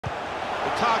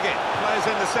target. Players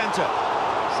in the centre.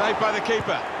 Saved by the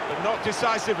keeper, but not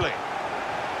decisively.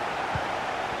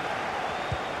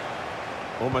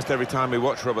 Almost every time we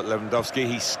watch Robert Lewandowski,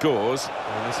 he scores,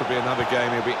 and this will be another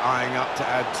game he'll be eyeing up to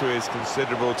add to his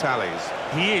considerable tallies.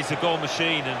 He is a goal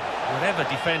machine, and whatever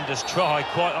defenders try,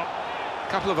 A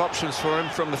couple of options for him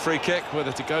from the free kick,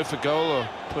 whether to go for goal or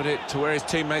put it to where his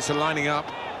teammates are lining up.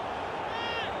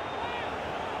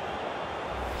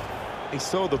 He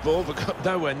saw the ball, but got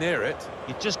nowhere near it.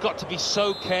 You've just got to be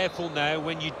so careful now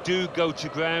when you do go to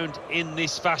ground in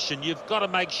this fashion. You've got to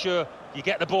make sure you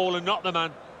get the ball and not the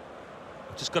man.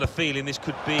 I've just got a feeling this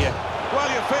could be a...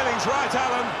 Well, your feeling's right,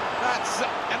 Alan. That's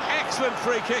an excellent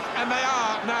free kick, and they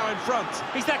are now in front.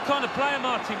 He's that kind of player,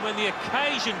 Martin, when the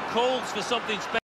occasion calls for something special.